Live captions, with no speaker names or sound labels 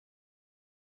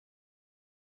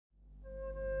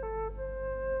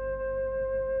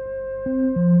What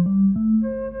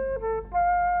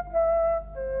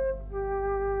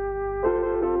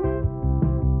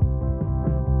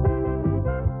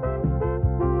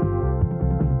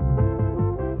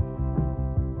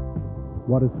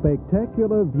a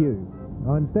spectacular view.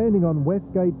 I'm standing on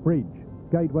Westgate Bridge,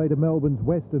 gateway to Melbourne's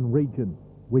western region,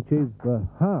 which is the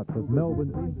heart of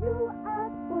Melbourne's... You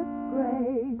at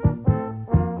Footscray.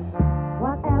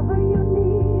 Whatever you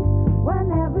need,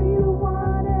 whenever you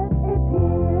want it, it's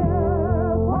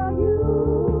here for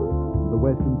you. The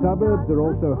western suburbs are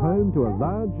also home to a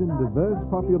large and diverse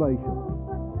population.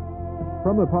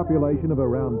 From a population of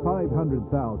around 500,000,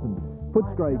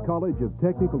 Footscray College of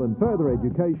Technical and Further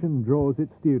Education draws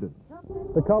its students.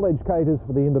 The college caters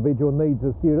for the individual needs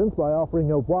of students by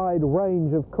offering a wide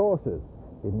range of courses.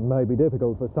 It may be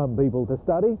difficult for some people to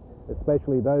study,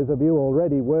 especially those of you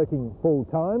already working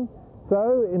full-time.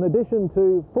 So, in addition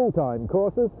to full-time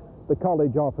courses, the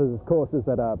college offers courses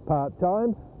that are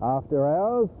part-time, after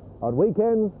hours, on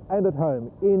weekends and at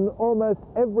home, in almost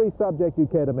every subject you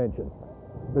care to mention.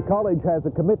 The college has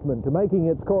a commitment to making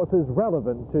its courses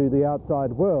relevant to the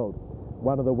outside world.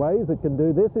 One of the ways it can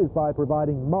do this is by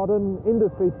providing modern,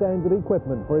 industry-standard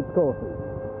equipment for its courses.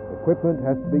 Equipment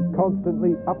has to be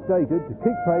constantly updated to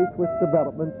keep pace with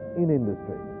developments in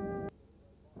industry.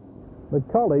 The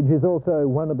college is also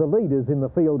one of the leaders in the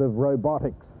field of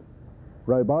robotics.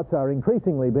 Robots are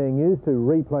increasingly being used to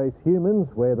replace humans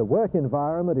where the work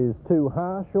environment is too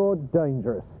harsh or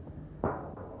dangerous.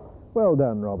 Well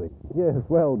done, Robbie. Yes,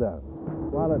 well done.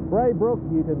 While at Braybrook,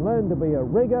 you can learn to be a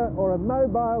rigger or a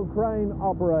mobile crane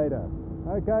operator.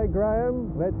 Okay,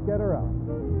 Graham, let's get her up.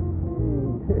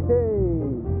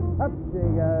 Up she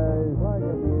goes, like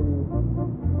a beauty.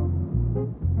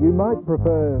 You might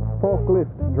prefer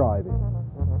forklift driving.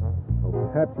 Or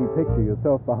perhaps you picture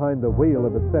yourself behind the wheel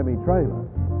of a semi-trailer.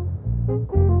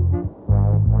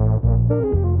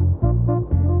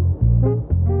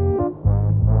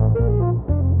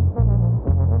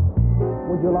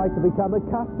 Would you like to become a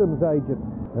customs agent?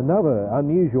 Another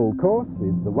unusual course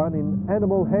is the one in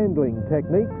animal handling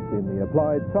techniques in the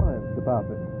Applied Science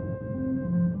Department.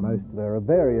 There are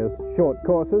various short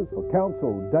courses for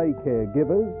council daycare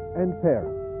givers and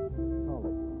parents.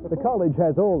 The college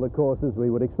has all the courses we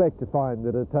would expect to find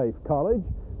at a TAFE college,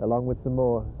 along with some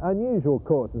more unusual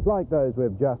courses like those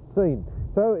we've just seen.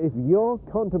 So if you're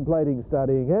contemplating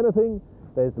studying anything,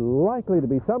 there's likely to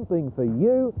be something for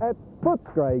you at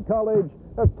Footscray College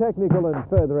of Technical and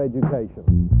Further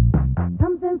Education.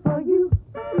 Something for you.